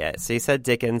into it. Yeah, so you said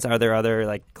Dickens. Are there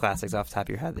other classics off the top of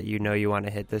your head that you want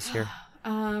to hit this year?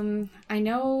 I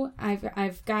know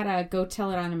I've got a Go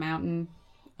Tell It on a Mountain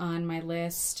on my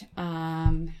list.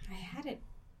 I had it.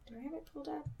 Do I have it pulled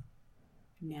up?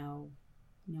 No,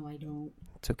 I don't.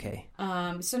 It's okay.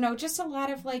 So no, just a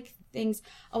lot of things.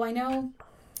 Oh, I know,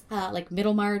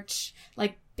 Middlemarch,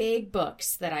 big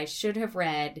books that I should have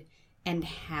read and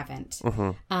haven't.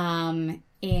 Mm-hmm.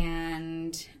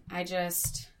 And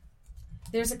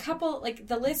there's a couple,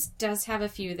 the list does have a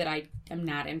few that I am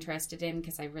not interested in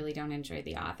because I really don't enjoy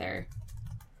the author.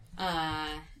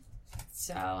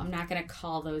 So I'm not going to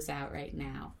call those out right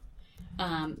now.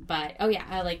 But, oh yeah,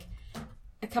 I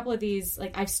a couple of these,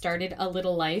 I've started A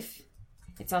Little Life.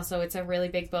 It's a really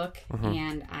big book,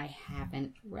 and I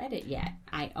haven't read it yet.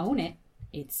 I own it.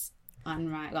 It's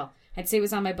on I'd say it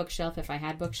was on my bookshelf if I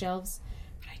had bookshelves,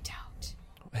 but I don't.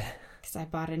 Because I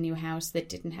bought a new house that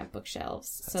didn't have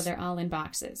bookshelves, so they're all in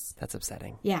boxes. That's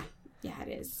upsetting. Yeah, it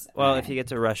is. Well, if you get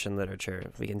to Russian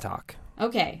literature, we can talk.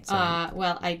 Okay.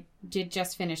 Well, I did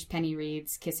just finish Penny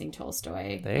Reed's Kissing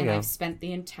Tolstoy. There you go. I've spent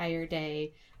the entire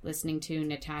day listening to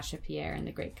Natasha Pierre and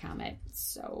the Great Comet,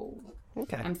 so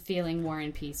I'm feeling War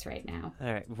and Peace right now.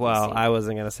 All right. Well, I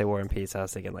wasn't going to say War and Peace. I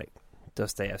was thinking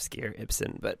Dostoevsky or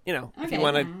Ibsen, but if you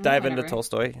want to dive into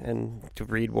Tolstoy and to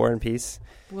read War and Peace,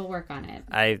 we'll work on it.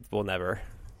 I will never.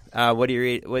 What do you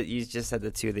read? What you just said,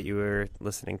 the 2 that you were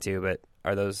listening to, but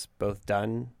are those both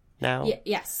done now?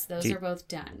 Yes, those are both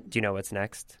done. Do you know what's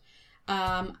next?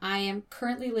 I am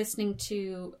currently listening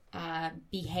to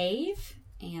Behave,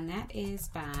 and that is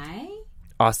by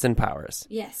Austin Powers.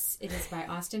 Yes, it is by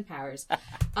Austin Powers.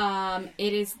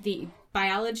 It is the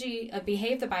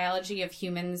Behave, the Biology of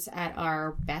Humans at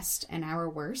Our Best and Our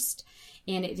Worst.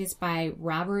 And it is by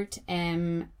Robert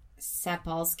M.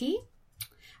 Sapolsky.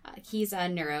 He's a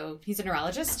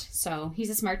neurologist, so he's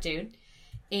a smart dude.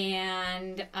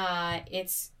 And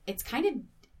it's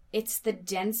the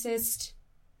densest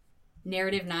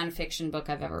narrative nonfiction book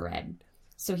I've ever read.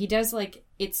 So he does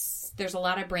there's a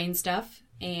lot of brain stuff,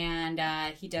 and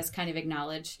he does kind of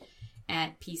acknowledge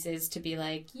at pieces to be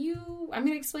I'm going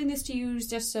to explain this to you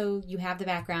just so you have the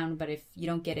background, but if you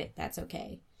don't get it, that's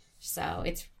okay. So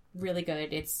it's really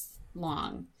good. It's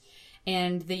long.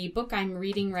 And the book I'm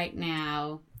reading right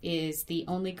now is The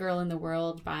Only Girl in the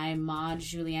World by Maud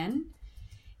Julien.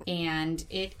 And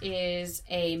it is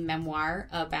a memoir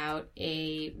about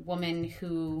a woman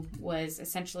who was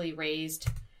essentially raised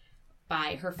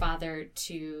by her father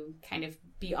to kind of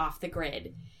be off the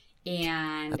grid.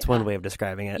 And that's one way of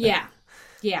describing it.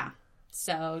 Yeah.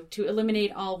 So to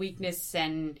eliminate all weakness,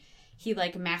 and he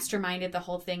masterminded the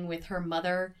whole thing with her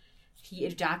mother. He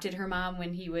adopted her mom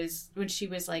when she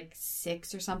was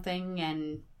 6 or something,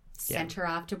 and sent her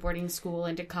off to boarding school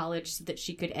and to college so that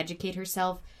she could educate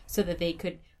herself, so that they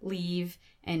could leave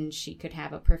and she could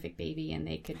have a perfect baby and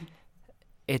they could.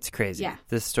 It's crazy. Yeah.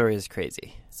 This story is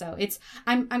crazy. So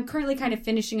I'm currently kind of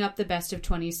finishing up the best of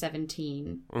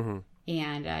 2017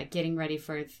 and getting ready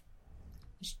for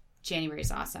January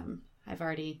is awesome. I've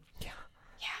already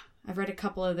I've read a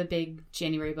couple of the big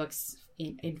January books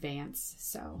in advance,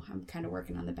 so I'm kind of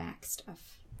working on the back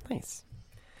stuff. Nice.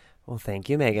 Well, thank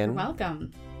you, Megan. You're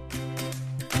welcome.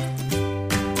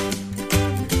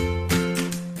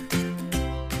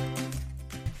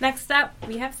 Next up,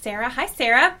 we have Sarah. Hi,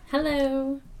 Sarah.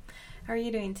 Hello. How are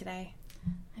you doing today?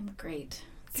 I'm great.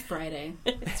 It's Friday.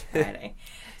 It's Friday.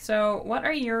 So, what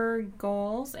are your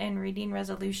goals and reading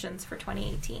resolutions for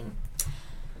 2018?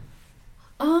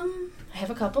 I have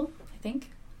a couple, I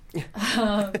think.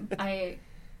 I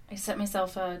set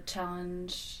myself a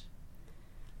challenge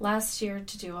last year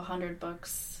to do 100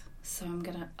 books, so I'm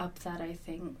gonna up that. I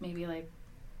think maybe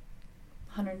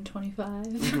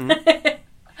 125.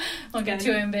 Won't get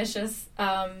too ambitious.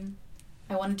 I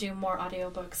want to do more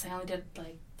audiobooks. I only did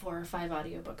 4 or 5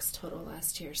 audiobooks total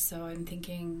last year, so I'm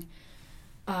thinking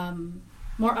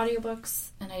more audiobooks.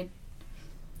 And I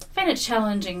find it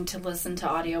challenging to listen to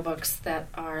audiobooks that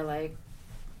are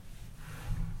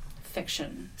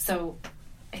fiction. So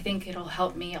I think it'll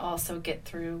help me also get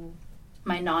through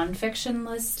my nonfiction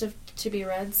list of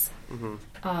to-be-reads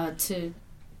to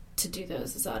do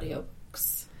those as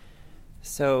audiobooks.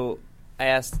 So I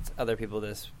asked other people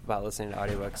this about listening to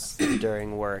audiobooks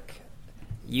during work.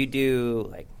 You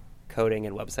do coding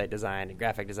and website design and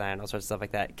graphic design, all sorts of stuff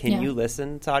like that. Can you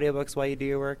listen to audiobooks while you do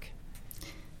your work?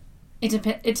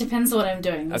 It depends what I'm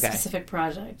doing, the Okay. specific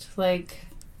project. Like,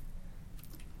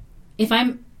 if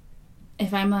I'm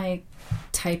like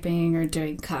typing or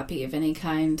doing copy of any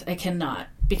kind, I cannot,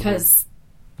 because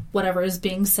whatever is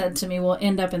being said to me will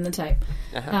end up in the type.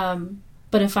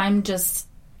 But if I'm just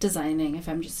designing, if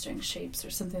I'm just doing shapes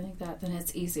or something like that, then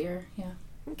it's easier. Yeah.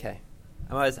 Okay.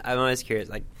 I'm always curious.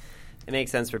 Like, it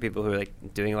makes sense for people who are like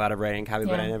doing a lot of writing copy,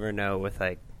 but I never know with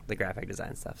like the graphic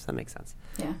design stuff. So that makes sense.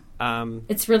 Yeah.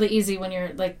 It's really easy when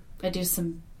you're like, I do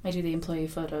the employee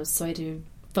photos, so I do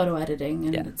photo editing,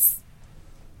 and it's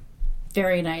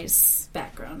very nice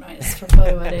background noise for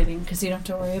photo editing, because you don't have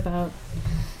to worry about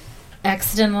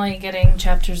accidentally getting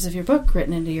chapters of your book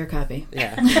written into your copy.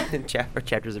 Yeah. Or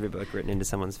chapters of your book written into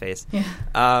someone's face. Yeah.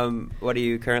 What are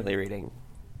you currently reading?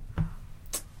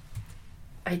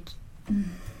 Put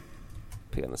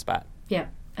you on the spot. Yeah.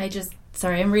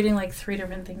 I'm reading like 3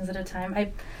 different things at a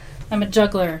time. I'm a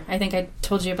juggler. I think I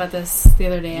told you about this the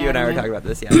other day. You and I were talking about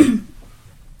this, yeah.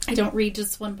 I don't read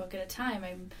just one book at a time.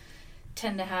 I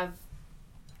tend to have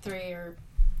 2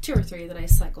 or 3 that I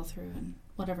cycle through, and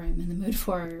whatever I'm in the mood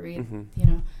for, I read, you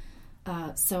know.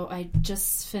 So I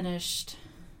just finished...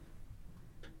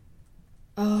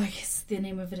 Oh, I guess the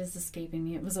name of it is escaping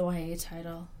me. It was a YA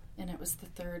title, and it was the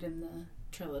 3rd in the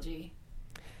trilogy.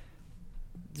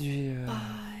 Yeah.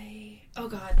 Oh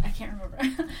God, I can't remember.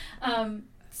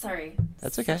 Sorry.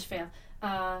 That's okay. Such fail.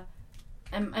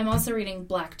 I'm also reading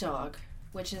Black Dog,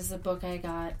 which is a book I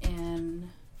got in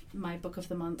my Book of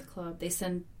the Month club. They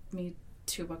send me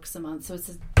 2 books a month, so it's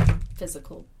a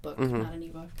physical book, not an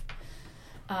ebook.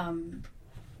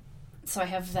 So I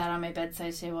have that on my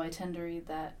bedside table. I tend to read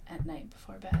that at night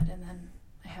before bed, and then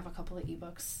I have a couple of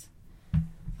ebooks.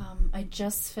 I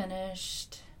just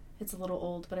finished... It's a little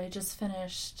old, but I just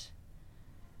finished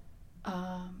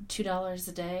 $2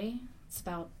 a Day. It's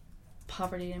about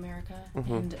poverty in America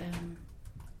and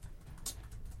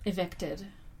Evicted.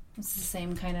 It's the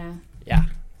same kind of... Yeah.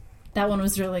 That one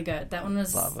was really good. That one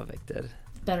was... Love Evicted.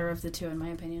 Better of the 2, in my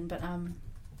opinion, but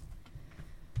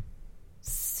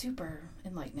super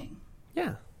enlightening.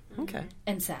 Yeah. Okay.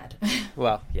 And sad.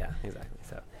 Well, yeah, exactly.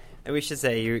 So, and we should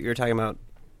say you're talking about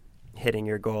hitting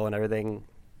your goal and everything.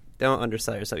 Don't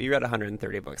undersell yourself. You read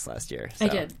 130 books last year. So, I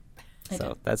did.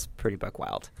 That's pretty buck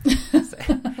wild.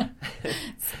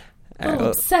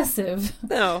 Obsessive.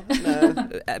 No.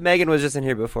 Megan was just in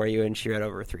here before you, and she read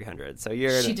over 300. So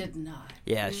She did not.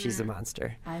 Yeah, she's a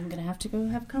monster. I'm gonna have to go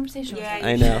have a conversation with her.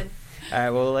 I know. All right,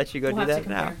 well, we'll let you go We'll do have that to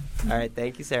now. compare. All right,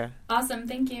 thank you, Sarah. Awesome.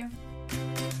 Thank you.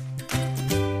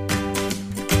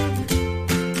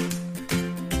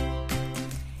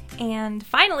 And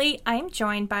finally, I'm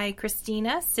joined by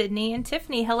Christina, Sydney, and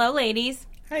Tiffany. Hello, ladies.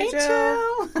 Hi,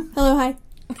 Joe. Hello, hi.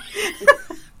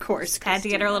 Of course. Had to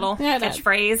get her little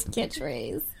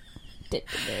catchphrase.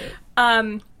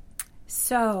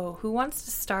 So, who wants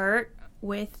to start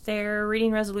with their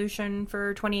reading resolution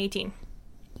for 2018?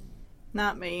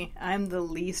 Not me. I'm the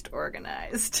least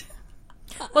organized.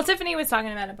 Well, Tiffany was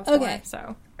talking about it before.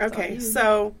 Okay.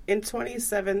 So in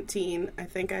 2017, I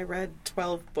think I read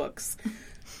 12 books,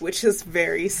 which is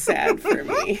very sad for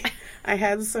me. I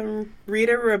had some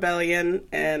reader rebellion,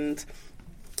 and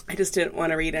I just didn't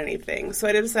want to read anything. So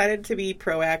I decided to be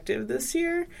proactive this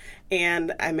year,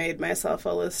 and I made myself a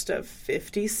list of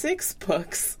 56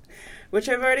 books, which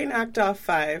I've already knocked off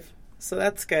 5, so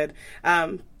that's good.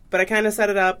 But I kind of set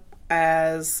it up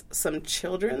as some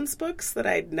children's books that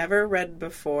I'd never read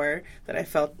before that I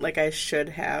felt like I should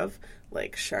have,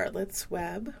 like Charlotte's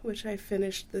Web, which I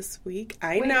finished this week.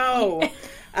 I know.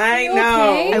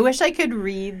 Okay? I wish I could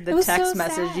read the was text so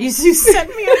messages you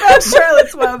sent me about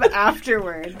Charlotte's Web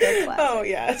afterward. Oh,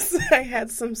 yes. I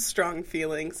had some strong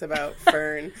feelings about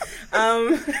Fern.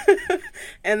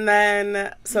 And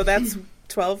then, so that's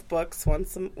 12 books, one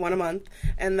a month.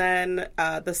 And then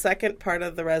the second part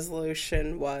of the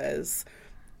resolution was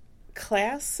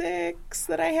classics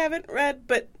that I haven't read,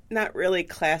 but not really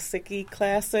classic-y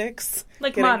classics.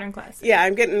 Like modern classics. Yeah,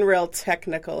 I'm getting real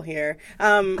technical here.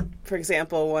 For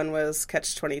example, one was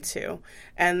Catch-22.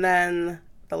 And then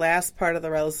the last part of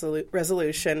the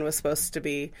resolution was supposed to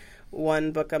be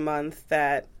one book a month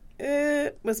that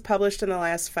was published in the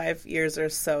last 5 years or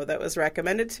so that was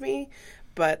recommended to me,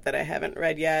 but that I haven't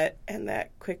read yet, and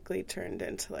that quickly turned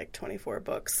into like 24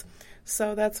 books.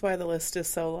 So that's why the list is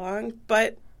so long,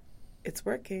 but it's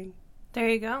working. There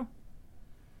you go.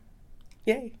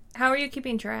 Yay. How are you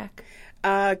keeping track?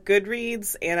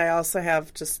 Goodreads, and I also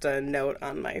have just a note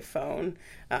on my phone.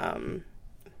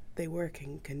 They work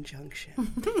in conjunction.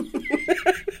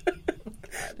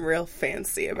 real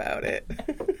fancy about it.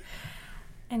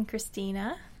 And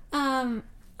Christina?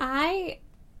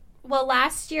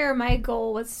 Last year my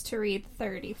goal was to read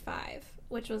 35,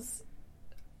 which was,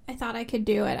 I thought I could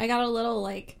do it. I got a little,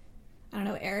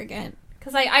 arrogant.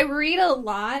 Because I read a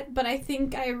lot, but I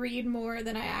think I read more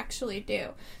than I actually do.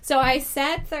 So I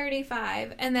said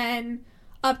 35 and then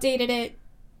updated it.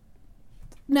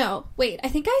 No, wait, I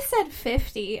think I said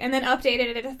 50 and then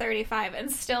updated it to 35 and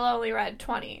still only read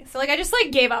 20. So, I just,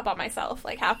 gave up on myself,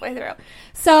 halfway through.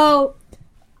 So,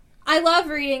 I love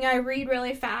reading. I read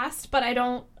really fast, but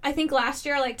I think last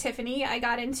year, like Tiffany, I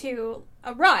got into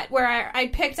a rut where I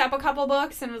picked up a couple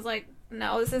books and was like,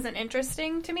 no, this isn't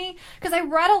interesting to me. Because I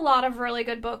read a lot of really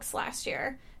good books last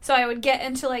year. So I would get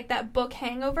into, that book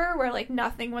hangover where,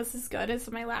 nothing was as good as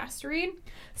my last read.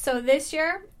 So this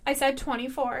year, I said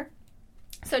 24.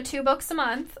 So 2 books a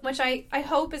month, which I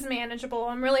hope is manageable.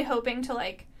 I'm really hoping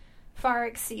to, far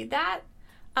exceed that.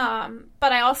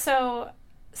 But I also,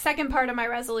 second part of my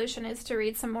resolution is to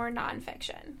read some more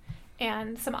nonfiction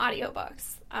and some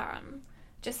audiobooks,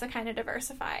 just to kind of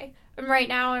diversify. And right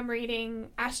now I'm reading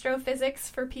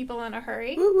Astrophysics for People in a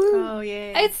Hurry. Woo-woo. Oh,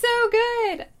 yeah. It's so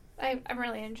good. I'm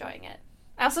really enjoying it.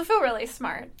 I also feel really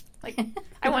smart.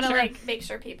 I want to, make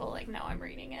sure people, know I'm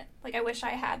reading it. I wish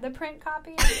I had the print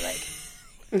copy and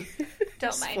be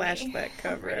don't mind Splash me. that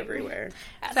cover everywhere.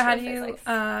 So how do you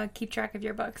keep track of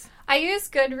your books? I use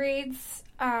Goodreads,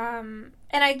 and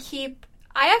I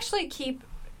actually keep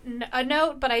a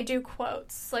note, but I do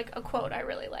quotes, a quote I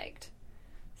really liked.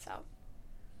 So,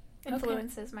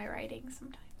 influences my writing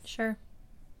sometimes. Sure.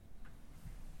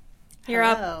 You're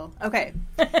up. Okay.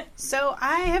 So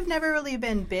I have never really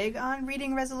been big on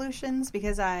reading resolutions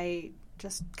because I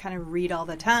just kind of read all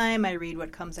the time. I read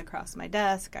what comes across my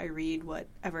desk. I read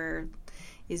whatever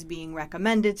is being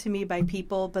recommended to me by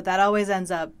people, but that always ends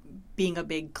up being a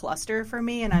big cluster for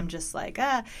me, and I'm just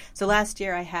So last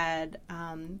year I had,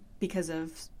 because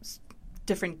of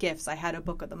different gifts, I had a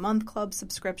Book of the Month Club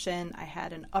subscription. I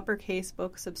had an uppercase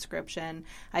book subscription.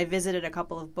 I visited a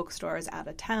couple of bookstores out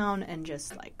of town and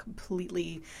just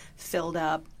completely filled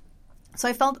up. So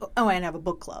I felt, and I have a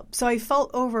book club. So I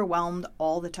felt overwhelmed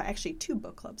all the time. Actually, 2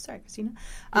 book clubs. Sorry, Christina.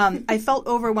 I felt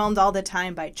overwhelmed all the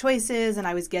time by choices, and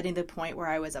I was getting to the point where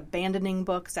I was abandoning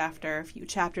books after a few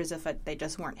chapters if they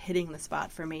just weren't hitting the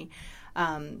spot for me.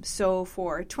 So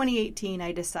for 2018,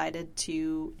 I decided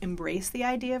to embrace the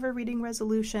idea of a reading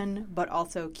resolution, but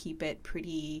also keep it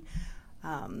pretty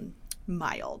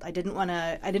mild. I didn't want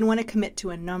to commit to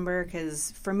a number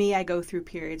because for me, I go through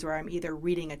periods where I'm either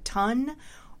reading a ton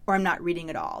or I'm not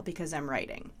reading at all because I'm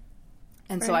writing.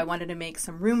 And so I wanted to make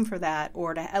some room for that,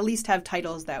 or to at least have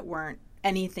titles that weren't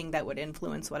anything that would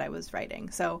influence what I was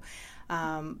writing. So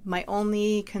my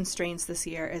only constraints this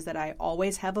year is that I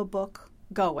always have a book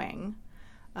going,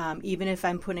 even if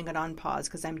I'm putting it on pause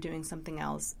because I'm doing something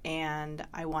else. And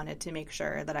I wanted to make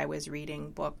sure that I was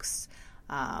reading books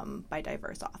by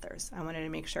diverse authors. I wanted to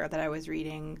make sure that I was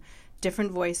reading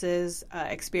different voices,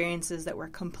 experiences that were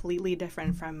completely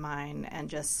different from mine,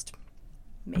 and just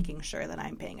making sure that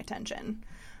I'm paying attention.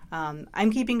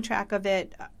 I'm keeping track of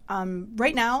it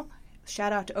right now.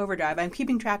 Shout out to OverDrive. I'm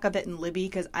keeping track of it in Libby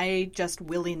because I just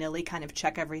willy-nilly kind of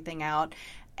check everything out,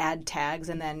 add tags,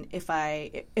 and then if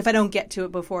I don't get to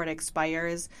it before it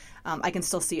expires, I can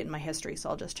still see it in my history, so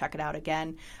I'll just check it out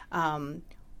again.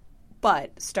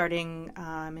 But starting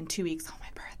in 2 weeks on my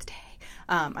birthday,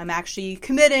 I'm actually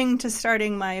committing to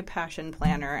starting my passion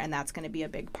planner, and that's going to be a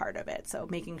big part of it. So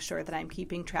making sure that I'm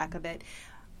keeping track of it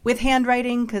with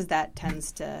handwriting, because that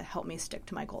tends to help me stick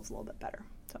to my goals a little bit better.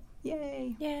 So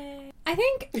yay. I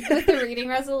think with the reading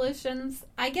resolutions,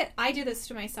 I do this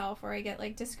to myself where I get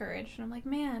discouraged and I'm like,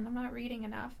 man, I'm not reading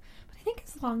enough. But I think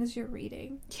as long as you're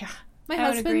reading. Yeah. My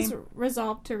husband's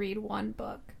resolved to read 1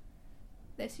 book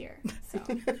this year. So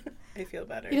I feel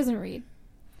better. He doesn't read.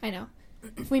 I know.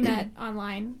 If we met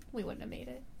online, we wouldn't have made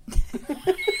it.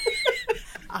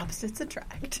 Opposites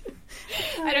attract.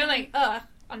 I don't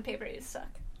on paper he's stuck.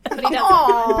 But he doesn't.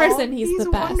 Aww, In person, he's the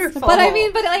best. Wonderful. But I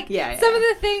mean, yeah. Some of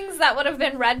the things that would have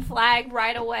been red flag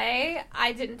right away,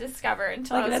 I didn't discover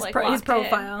until I was his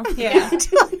profile. In. Yeah.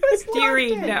 Do you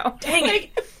read? No. Dang it.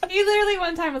 He literally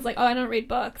one time was like, "Oh, I don't read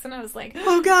books," and I was like,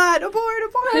 "Oh God, abort!"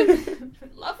 I'm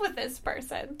in love with this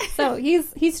person. So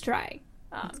he's trying.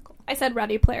 Cool. I said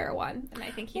Ready Player One, and I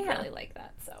think he really liked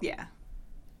that. So yeah.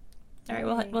 All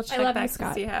right, we'll check I love back you, to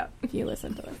Scott, see how. if you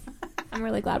listen to this. I'm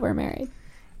really glad we're married.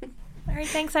 All right,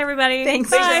 thanks everybody. Thanks,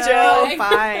 Joe.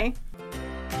 Bye.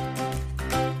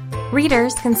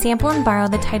 Readers can sample and borrow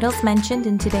the titles mentioned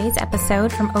in today's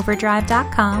episode from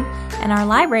OverDrive.com, and our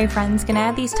library friends can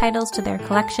add these titles to their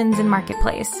collections in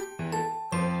Marketplace.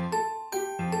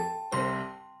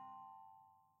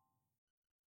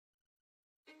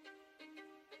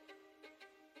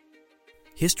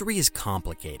 History is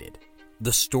complicated.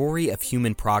 The story of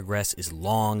human progress is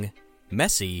long,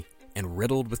 messy, and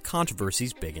riddled with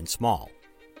controversies big and small.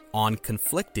 On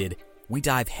Conflicted, we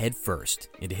dive headfirst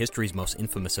into history's most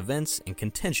infamous events and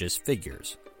contentious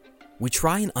figures. We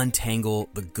try and untangle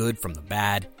the good from the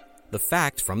bad, the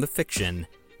fact from the fiction,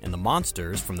 and the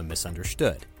monsters from the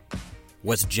misunderstood.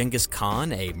 Was Genghis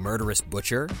Khan a murderous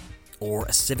butcher or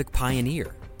a civic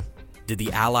pioneer? Did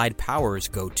the Allied powers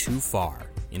go too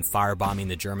far in firebombing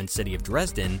the German city of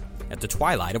Dresden at the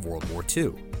twilight of World War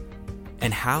II?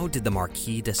 And how did the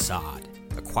Marquis de Sade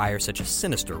acquire such a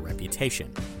sinister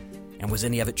reputation? And was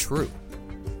any of it true?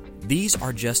 These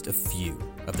are just a few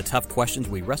of the tough questions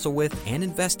we wrestle with and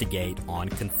investigate on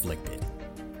Conflicted.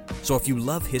 So if you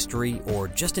love history or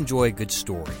just enjoy a good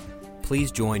story,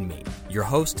 please join me, your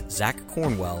host, Zach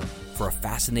Cornwell, for a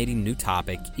fascinating new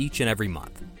topic each and every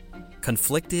month.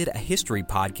 Conflicted, a history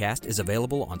podcast, is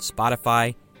available on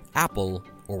Spotify, Apple,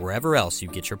 or wherever else you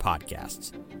get your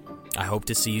podcasts. I hope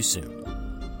to see you soon.